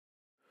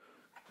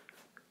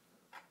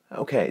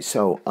Okay,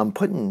 so I'm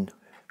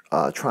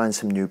trying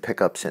some new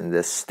pickups in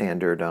this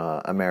standard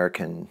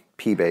American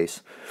P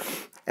bass,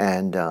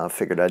 and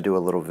figured I'd do a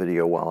little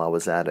video while I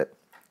was at it.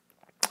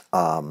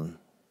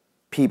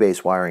 P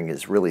bass wiring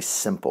is really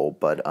simple,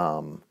 but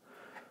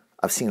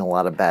I've seen a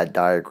lot of bad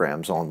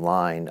diagrams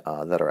online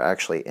that are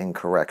actually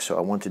incorrect. So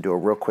I want to do a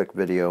real quick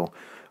video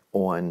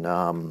on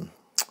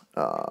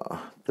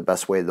the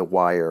best way to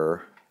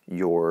wire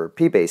your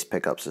P bass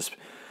pickups,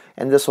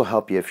 and this will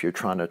help you if you're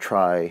trying to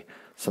try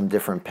some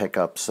different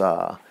pickups.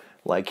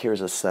 Like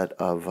here's a set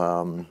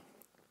of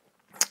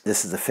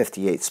this is a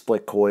 58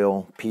 split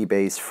coil P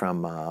bass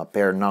from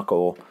Bare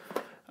Knuckle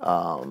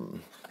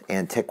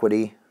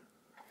Antiquity,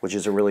 which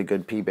is a really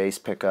good P bass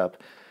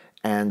pickup.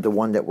 And the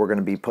one that we're going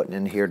to be putting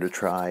in here to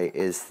try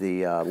is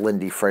the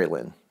Lindy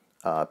Fralin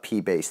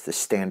P bass, the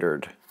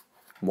standard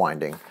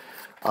winding,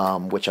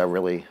 which I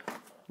really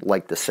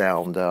liked the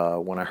sound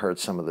when I heard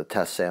some of the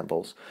test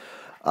samples.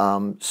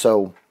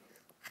 So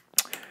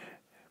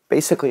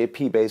basically a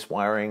P bass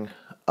wiring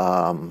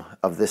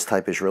of this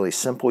type is really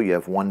simple. You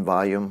have one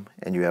volume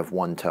and you have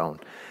one tone.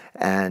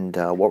 And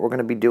what we're going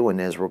to be doing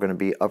is we're going to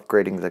be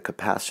upgrading the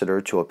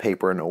capacitor to a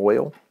paper and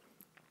oil.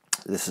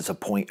 This is a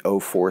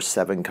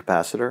 0.047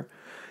 capacitor,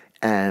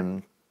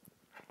 and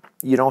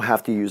you don't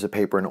have to use a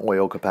paper and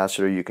oil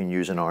capacitor. You can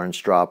use an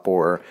orange drop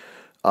or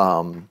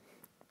the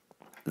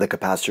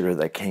capacitor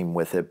that came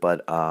with it,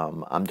 but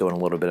I'm doing a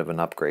little bit of an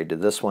upgrade to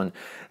this one,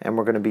 and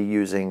we're going to be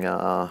using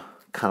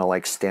kind of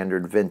like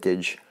standard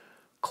vintage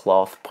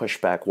cloth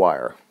pushback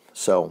wire.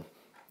 So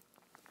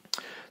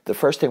the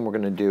first thing we're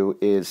going to do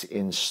is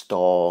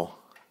install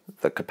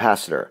the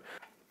capacitor.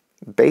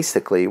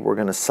 Basically, we're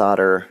going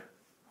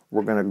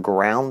to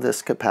ground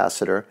this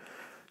capacitor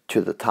to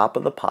the top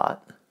of the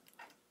pot,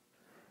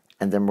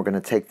 and then we're going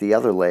to take the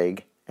other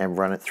leg and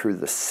run it through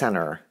the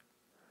center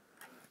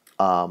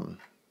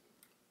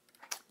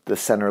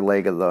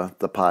leg of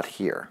the pot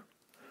here.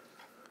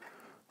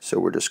 So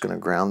we're just going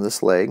to ground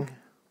this leg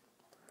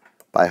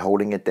by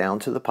holding it down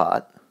to the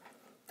pot.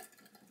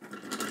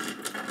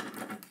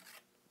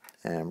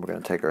 And we're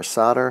going to take our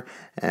solder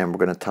and we're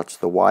going to touch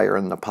the wire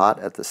in the pot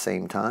at the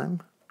same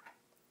time.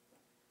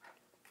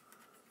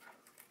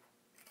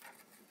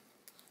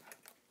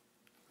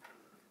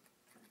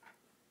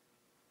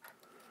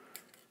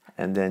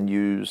 And then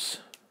use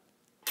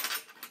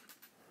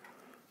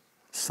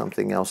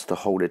something else to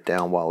hold it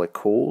down while it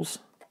cools.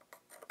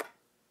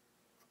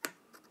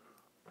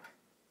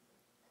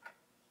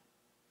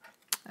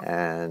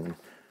 And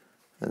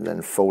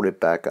then fold it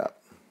back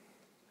up.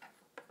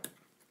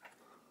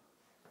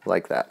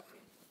 Like that.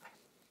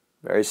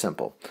 Very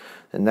simple.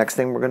 The next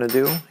thing we're going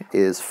to do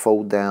is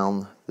fold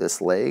down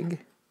this leg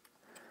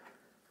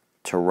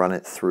to run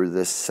it through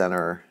this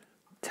center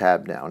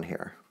tab down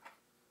here.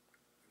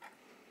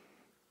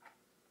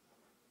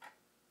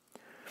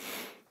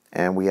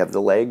 And we have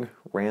the leg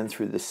ran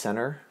through the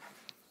center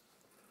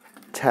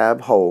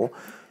tab hole,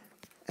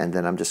 and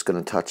then I'm just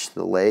going to touch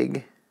the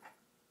leg,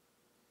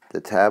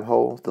 the tab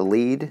hole, the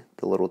lead,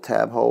 the little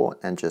tab hole,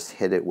 and just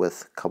hit it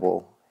with a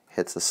couple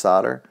hits of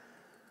solder.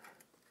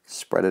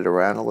 Spread it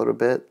around a little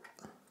bit,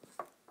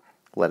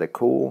 let it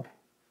cool,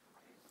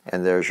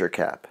 and there's your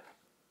cap.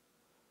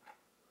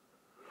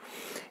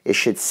 It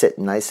should sit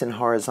nice and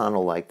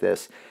horizontal like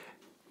this.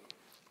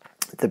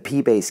 The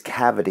P bass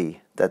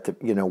cavity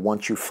that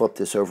once you flip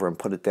this over and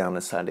put it down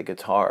inside the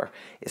guitar,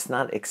 it's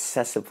not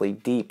excessively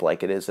deep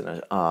like it is in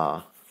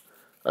a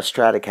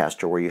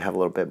Stratocaster where you have a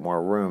little bit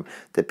more room.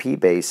 The P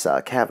bass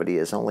cavity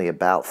is only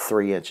about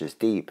 3 inches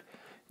deep,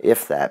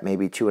 if that,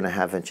 maybe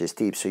 2.5 inches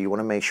deep. So you want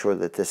to make sure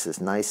that this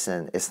is nice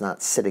and it's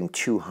not sitting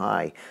too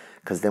high,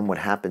 because then what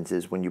happens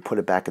is when you put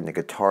it back in the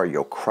guitar,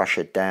 you'll crush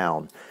it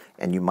down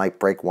and you might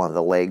break one of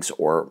the legs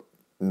or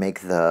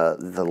make the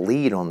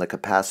lead on the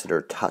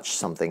capacitor touch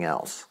something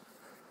else.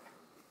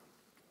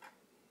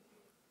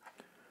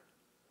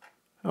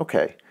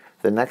 Okay,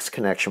 the next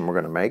connection we're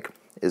going to make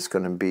is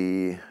going to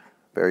be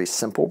very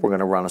simple. We're going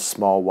to run a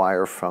small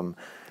wire from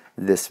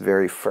this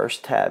very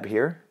first tab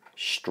here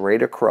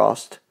straight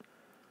across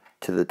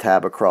to the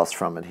tab across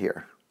from it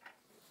here.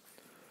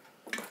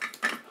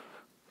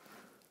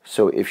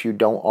 So if you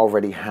don't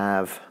already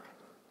have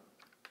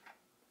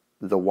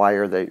the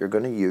wire that you're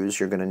going to use,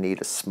 you're going to need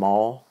a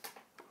small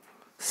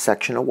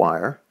section of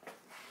wire,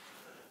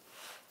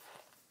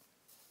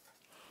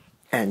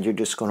 and you're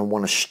just going to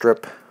want to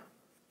strip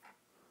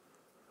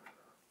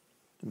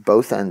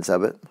both ends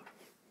of it.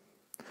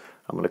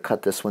 I'm going to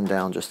cut this one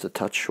down just a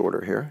touch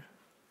shorter here.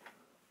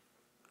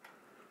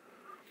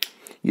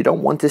 You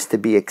don't want this to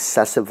be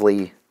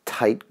excessively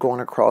tight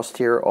going across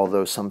here,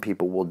 although some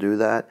people will do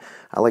that.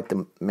 I like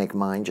to make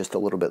mine just a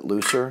little bit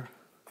looser.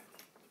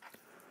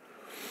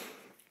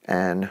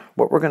 And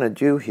what we're going to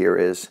do here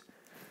is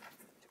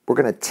we're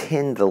going to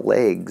tin the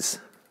legs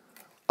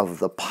of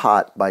the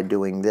pot by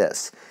doing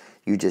this.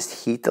 You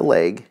just heat the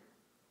leg,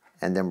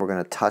 and then we're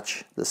going to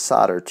touch the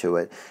solder to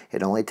it.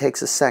 It only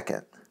takes a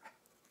second.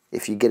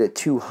 If you get it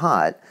too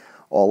hot,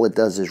 all it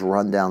does is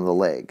run down the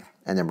leg.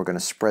 And then we're going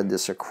to spread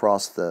this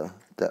across the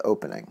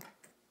opening.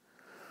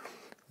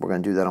 We're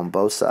going to do that on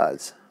both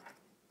sides.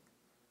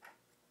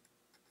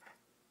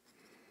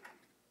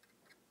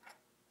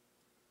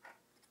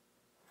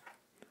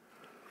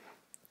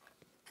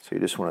 So you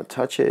just want to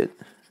touch it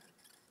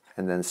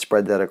and then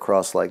spread that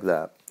across like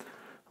that.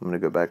 I'm going to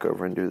go back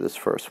over and do this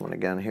first one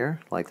again here,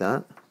 like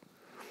that.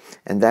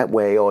 And that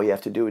way, all you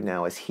have to do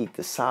now is heat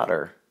the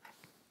solder,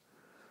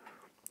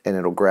 and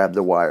it'll grab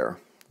the wire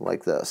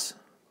like this.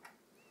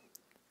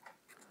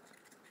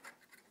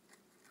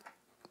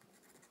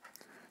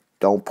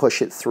 Don't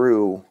push it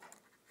through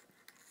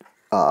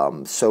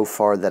so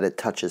far that it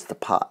touches the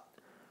pot.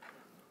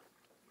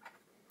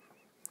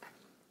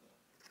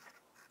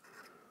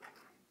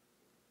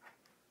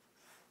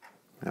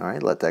 All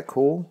right, let that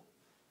cool.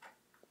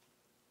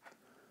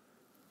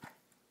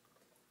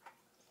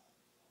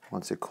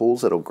 Once it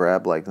cools, it'll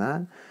grab like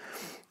that.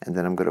 And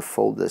then I'm going to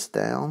fold this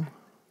down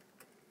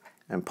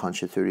and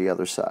punch it through the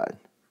other side.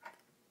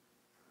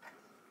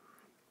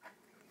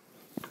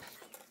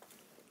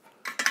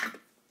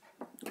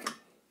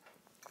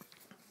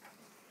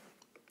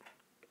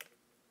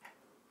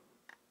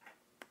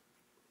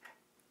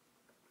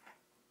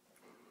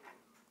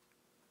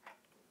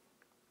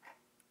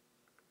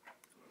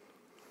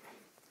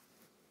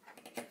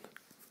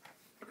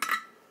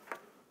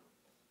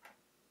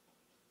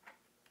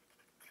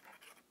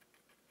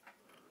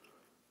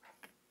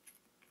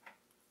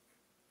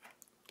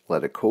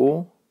 Let it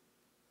cool.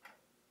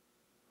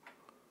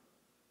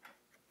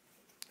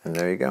 And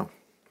there you go.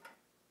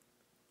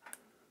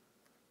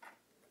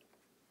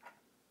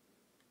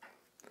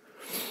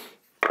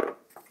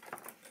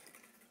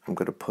 I'm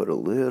going to put a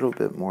little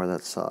bit more of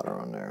that solder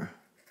on there.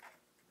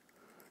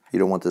 You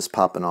don't want this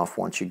popping off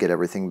once you get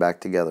everything back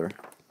together.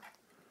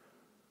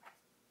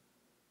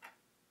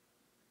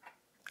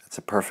 That's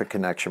a perfect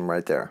connection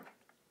right there.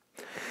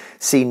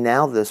 See,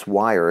 now this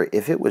wire,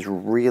 if it was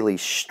really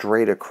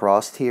straight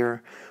across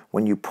here,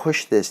 when you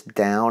push this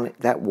down,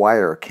 that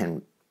wire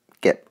can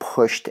get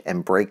pushed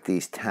and break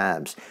these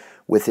tabs.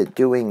 With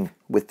doing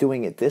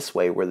it this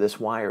way, where this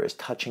wire is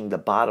touching the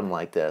bottom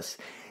like this,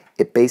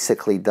 it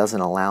basically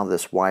doesn't allow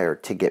this wire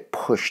to get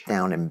pushed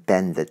down and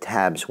bend the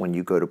tabs when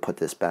you go to put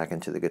this back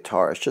into the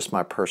guitar. It's just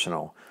my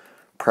personal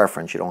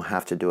preference. You don't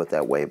have to do it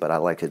that way, but I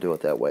like to do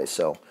it that way.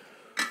 So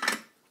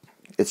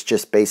it's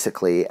just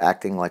basically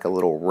acting like a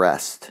little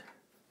rest.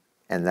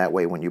 And that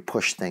way when you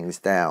push things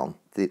down,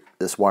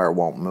 this wire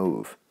won't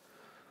move.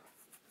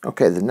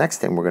 Okay, the next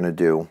thing we're going to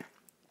do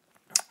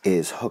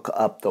is hook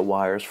up the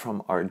wires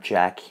from our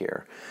jack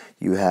here.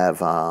 You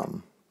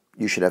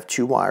should have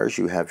two wires.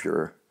 You have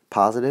your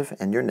positive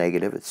and your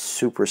negative. It's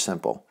super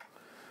simple.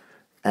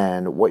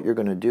 And what you're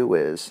going to do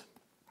is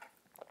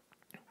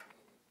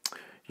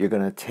you're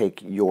going to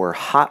take your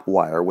hot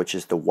wire, which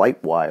is the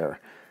white wire,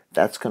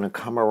 that's going to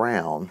come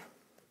around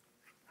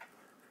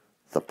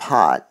the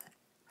pot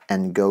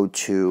and go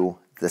to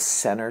the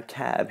center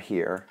tab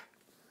here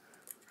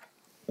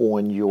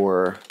on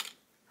your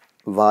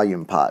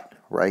volume pot,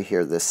 right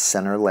here, this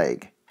center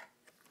leg.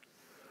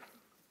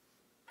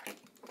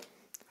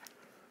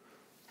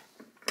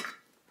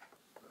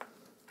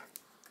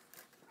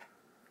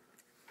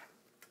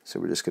 So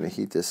we're just going to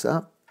heat this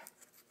up,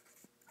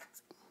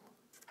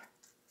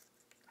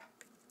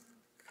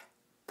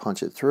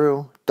 punch it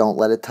through. Don't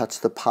let it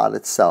touch the pot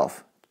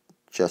itself,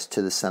 just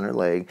to the center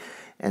leg.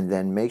 And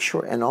then make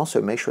sure, and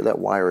also make sure that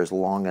wire is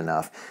long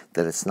enough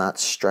that it's not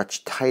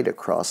stretched tight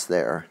across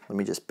there. Let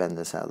me just bend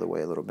this out of the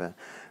way a little bit.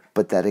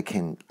 But that it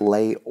can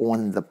lay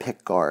on the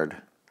pick guard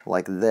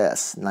like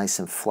this, nice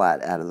and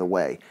flat out of the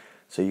way.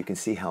 So you can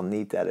see how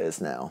neat that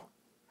is now.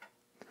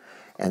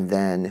 And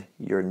then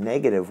your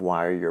negative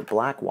wire, your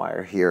black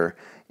wire here,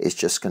 is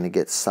just going to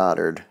get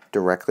soldered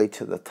directly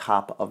to the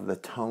top of the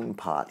tone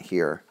pot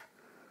here.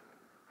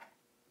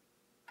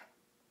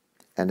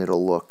 And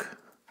it'll look,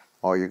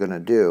 all you're going to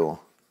do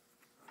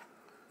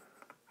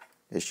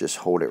is just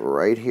hold it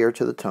right here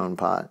to the tone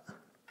pot,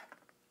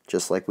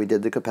 just like we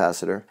did the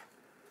capacitor.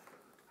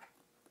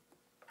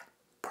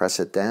 Press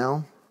it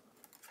down.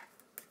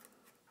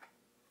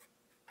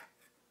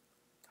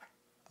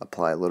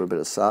 Apply a little bit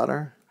of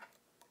solder.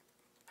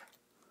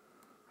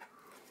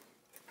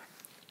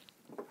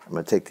 I'm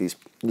going to take these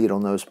needle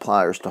nose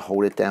pliers to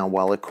hold it down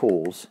while it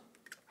cools.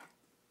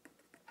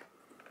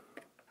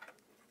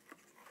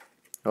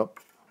 Oh.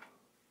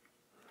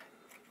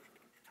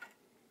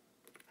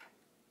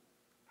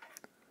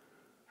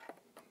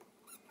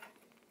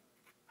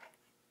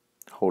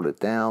 Hold it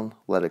down,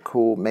 let it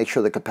cool. Make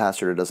sure the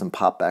capacitor doesn't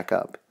pop back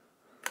up.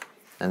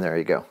 And there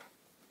you go.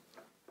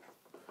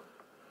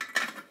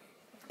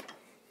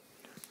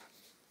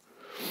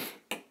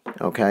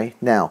 Okay,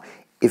 now,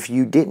 if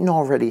you didn't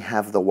already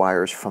have the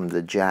wires from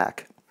the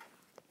jack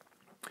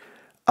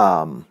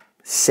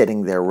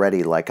sitting there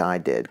ready like I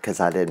did, because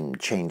I didn't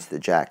change the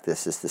jack,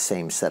 this is the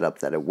same setup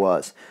that it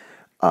was.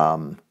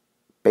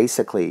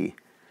 Basically,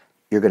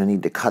 you're going to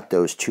need to cut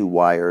those two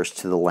wires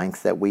to the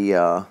length that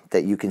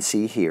that you can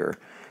see here,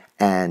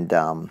 and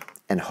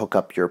hook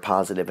up your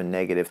positive and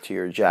negative to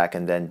your jack,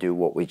 and then do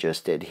what we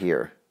just did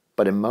here.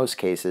 But in most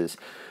cases,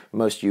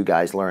 most of you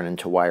guys learning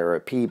to wire a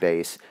P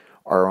bass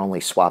are only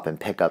swapping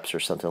pickups or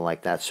something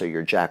like that, so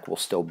your jack will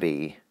still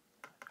be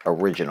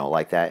original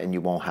like that, and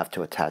you won't have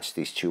to attach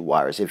these two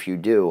wires. If you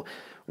do,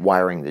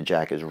 wiring the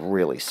jack is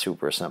really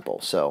super simple.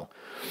 So,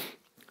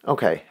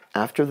 okay,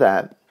 after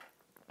that,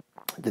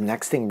 the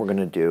next thing we're going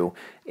to do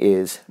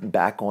is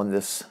back on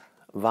this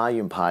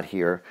volume pot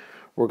here,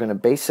 we're going to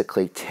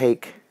basically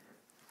take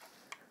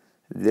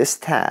this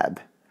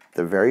tab,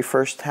 the very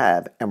first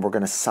tab, and we're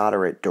going to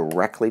solder it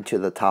directly to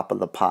the top of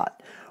the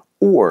pot.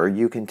 Or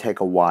you can take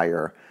a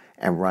wire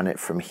and run it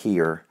from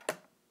here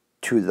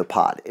to the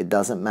pot. It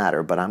doesn't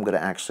matter, but I'm going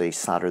to actually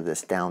solder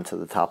this down to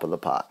the top of the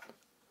pot.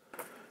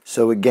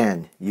 So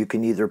again, you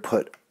can either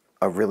put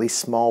a really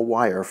small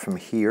wire from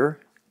here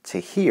to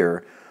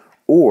here,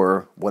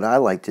 or what I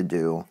like to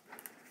do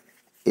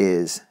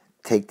is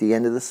take the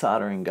end of the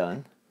soldering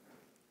gun,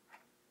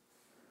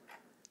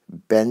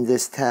 bend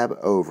this tab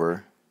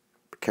over,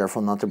 be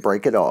careful not to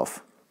break it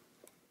off,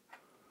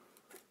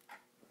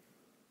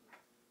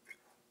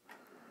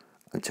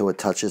 until it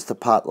touches the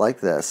pot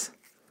like this.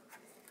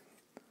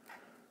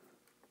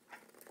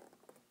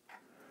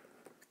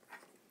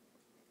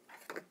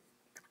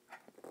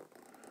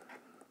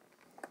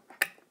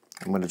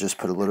 I'm going to just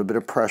put a little bit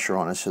of pressure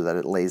on it so that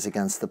it lays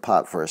against the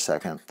pot for a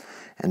second.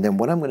 And then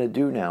what I'm going to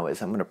do now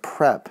is I'm going to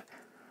prep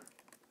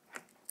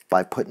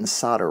by putting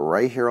solder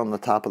right here on the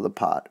top of the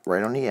pot,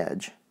 right on the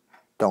edge.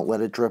 Don't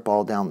let it drip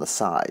all down the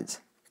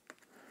sides.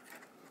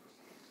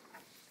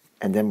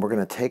 And then we're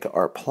going to take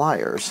our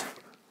pliers,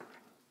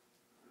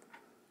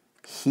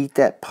 heat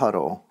that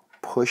puddle,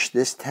 push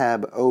this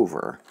tab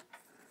over,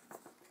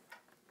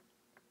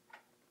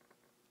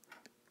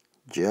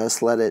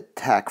 just let it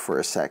tack for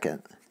a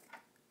second.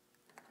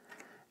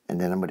 And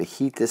then I'm going to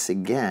heat this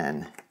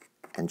again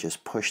and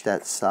just push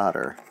that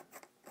solder.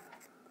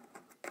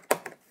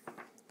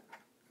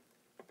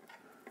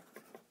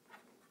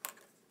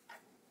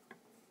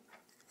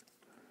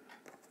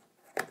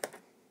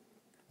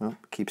 Oh,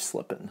 keeps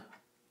slipping.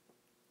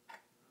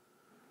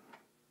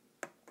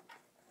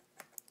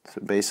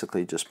 So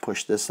basically just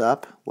push this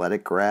up, let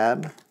it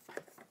grab.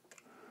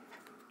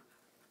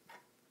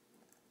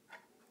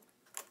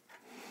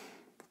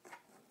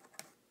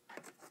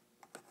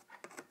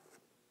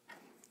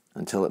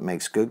 Until it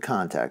makes good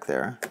contact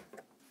there.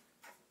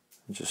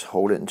 Just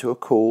hold it until it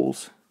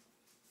cools.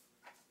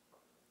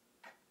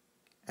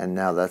 And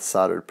now that's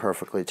soldered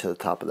perfectly to the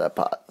top of that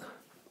pot.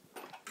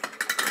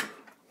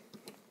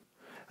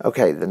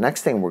 Okay, the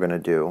next thing we're going to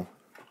do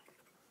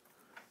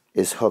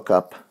is hook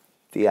up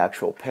the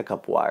actual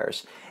pickup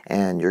wires.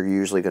 And you're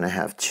usually going to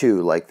have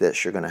two like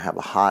this. You're going to have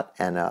a hot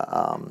and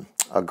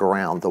a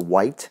ground. The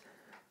white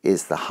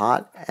is the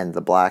hot and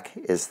the black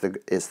is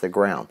the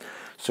ground.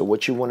 So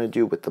what you want to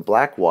do with the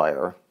black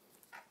wire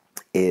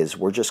is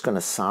we're just going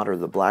to solder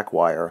the black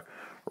wire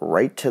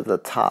right to the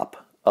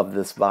top of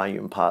this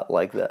volume pot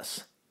like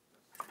this.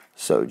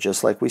 So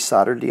just like we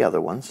soldered the other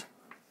ones,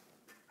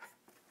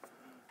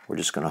 we're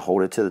just going to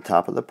hold it to the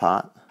top of the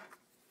pot.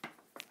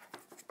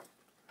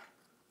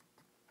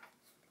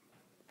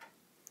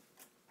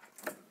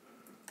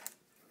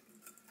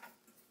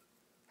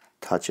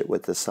 Touch it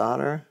with the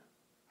solder.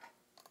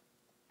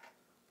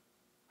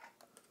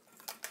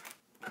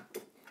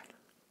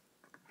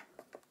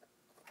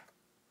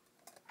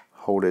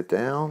 Hold it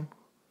down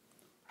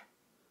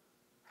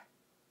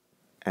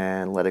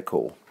and let it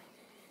cool.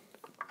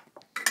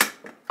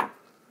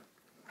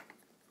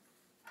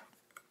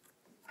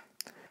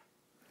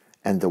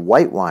 And the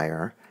white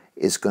wire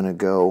is going to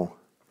go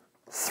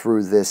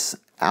through this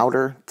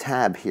outer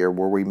tab here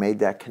where we made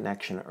that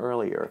connection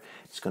earlier.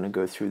 It's going to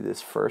go through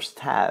this first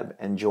tab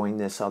and join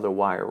this other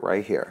wire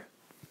right here.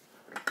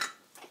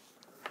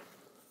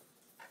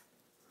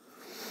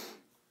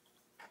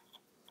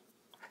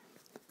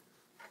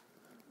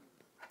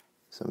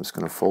 So I'm just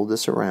going to fold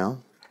this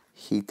around,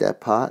 heat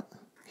that pot,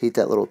 heat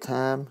that little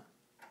tab,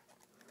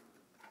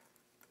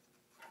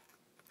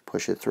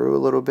 push it through a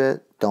little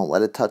bit, don't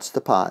let it touch the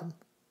pot,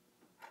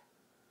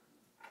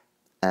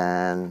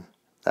 and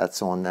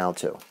that's on now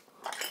too.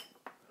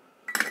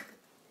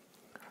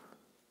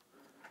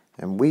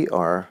 And we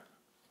are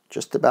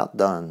just about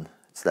done.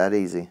 It's that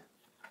easy.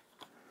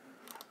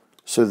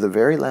 So the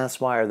very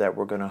last wire that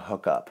we're going to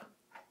hook up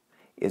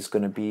is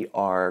going to be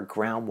our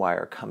ground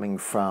wire coming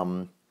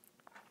from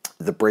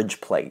the bridge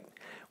plate,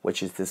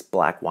 which is this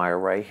black wire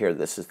right here.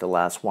 This is the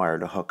last wire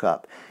to hook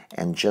up.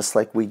 And just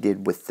like we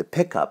did with the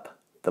pickup,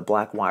 the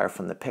black wire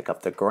from the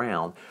pickup, the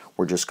ground,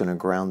 we're just going to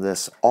ground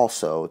this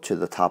also to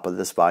the top of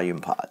this volume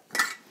pot.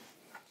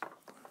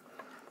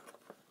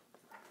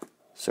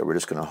 So we're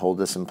just going to hold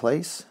this in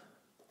place,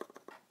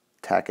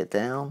 tack it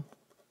down.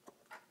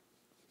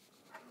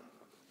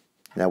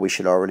 Now we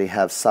should already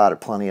have solder,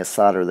 plenty of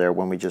solder there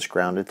when we just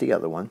grounded the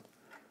other one.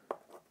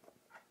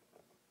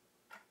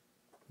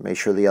 Make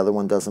sure the other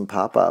one doesn't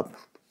pop up.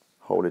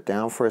 Hold it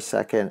down for a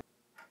second.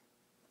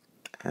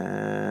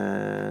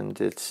 And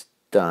it's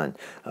done.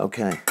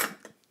 Okay.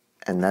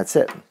 And that's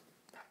it.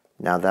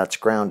 Now that's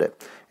grounded.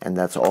 And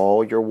that's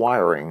all your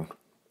wiring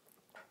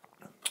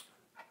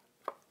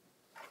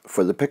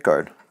for the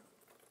pickguard.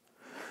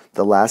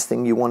 The last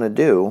thing you want to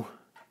do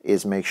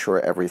is make sure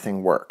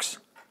everything works.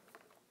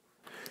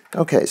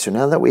 Okay, so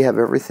now that we have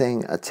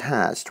everything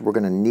attached, we're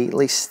going to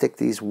neatly stick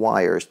these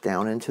wires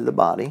down into the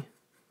body,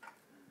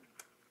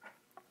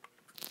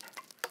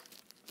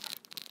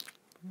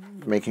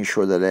 making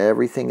sure that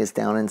everything is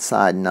down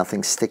inside,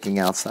 nothing sticking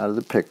outside of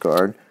the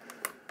pickguard.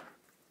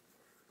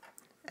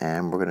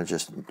 And we're going to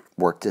just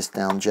work this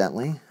down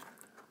gently.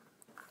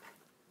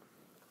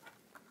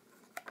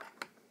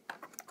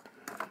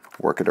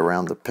 Work it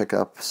around the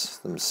pickups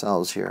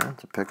themselves here,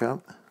 the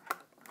pickup.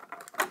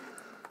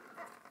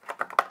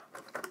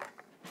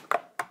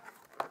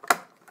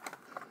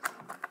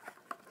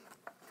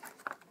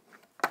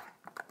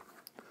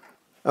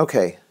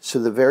 Okay, so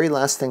the very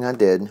last thing I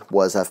did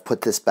was I've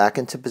put this back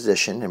into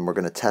position, and we're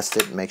going to test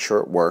it and make sure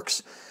it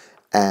works.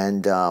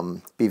 And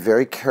be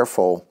very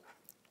careful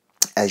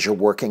as you're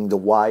working the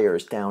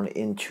wires down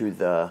into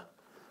the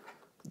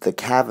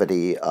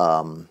cavity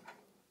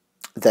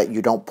that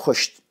you don't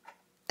push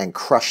and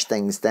crush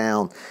things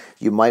down.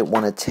 You might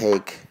want to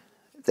take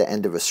the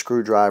end of a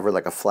screwdriver,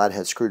 like a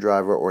flathead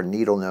screwdriver or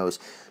needle nose,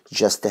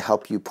 just to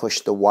help you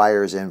push the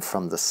wires in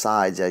from the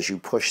sides as you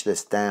push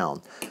this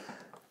down.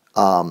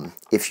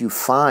 If you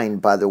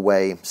find, by the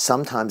way,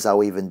 sometimes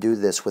I'll even do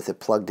this with it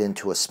plugged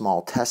into a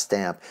small test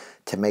amp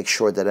to make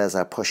sure that as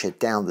I push it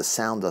down, the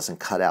sound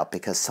doesn't cut out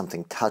because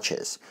something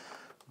touches.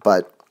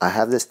 But I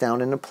have this down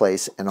into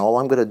place, and all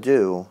I'm going to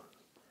do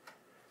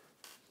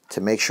to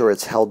make sure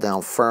it's held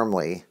down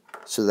firmly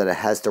so that it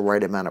has the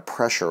right amount of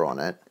pressure on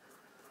it,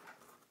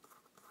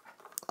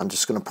 I'm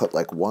just going to put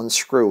like one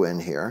screw in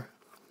here.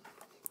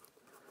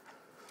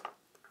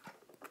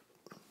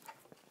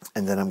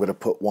 And then I'm going to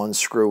put one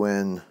screw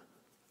in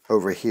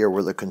over here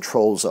where the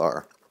controls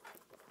are.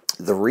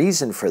 The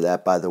reason for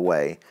that, by the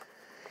way,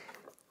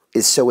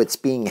 is so it's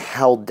being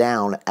held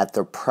down at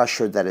the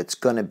pressure that it's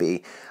going to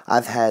be.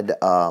 I've had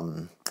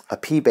a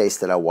P-bass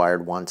that I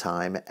wired one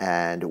time,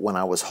 and when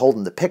I was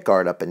holding the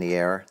pickguard up in the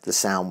air, the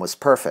sound was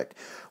perfect.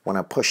 When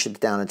I pushed it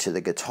down into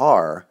the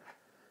guitar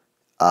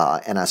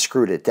and I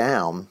screwed it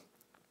down,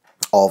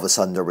 all of a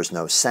sudden there was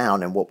no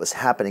sound, and what was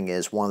happening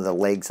is one of the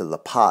legs of the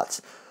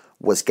pots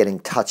was getting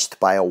touched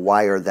by a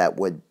wire that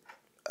would,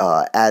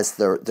 as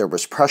there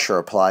was pressure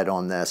applied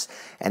on this,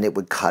 and it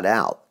would cut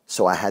out.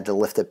 So I had to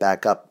lift it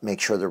back up, make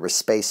sure there was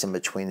space in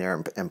between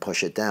there, and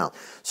push it down.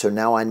 So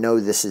now I know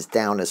this is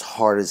down as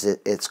hard as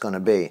it's going to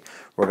be.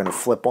 We're going to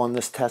flip on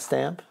this test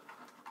amp.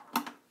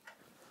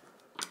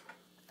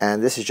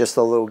 And this is just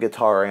a little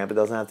guitar amp. It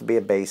doesn't have to be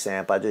a bass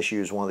amp. I just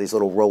use one of these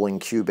little rolling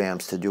cube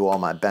amps to do all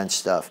my bench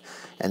stuff.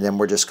 And then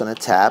we're just going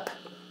to tap.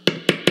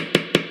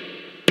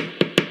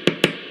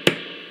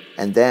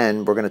 And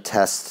then we're going to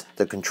test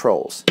the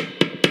controls.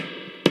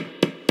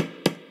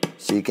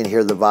 So you can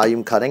hear the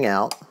volume cutting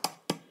out.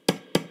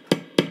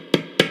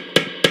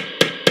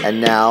 And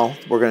now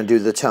we're going to do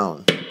the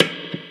tone.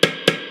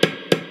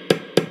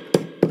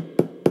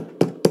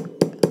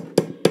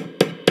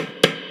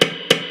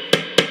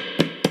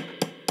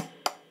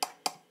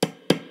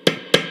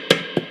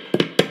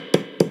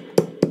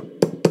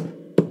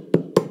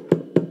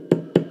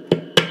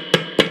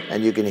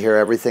 And you can hear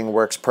everything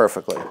works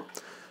perfectly.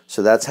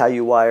 So that's how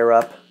you wire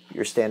up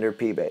your standard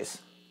P-bass.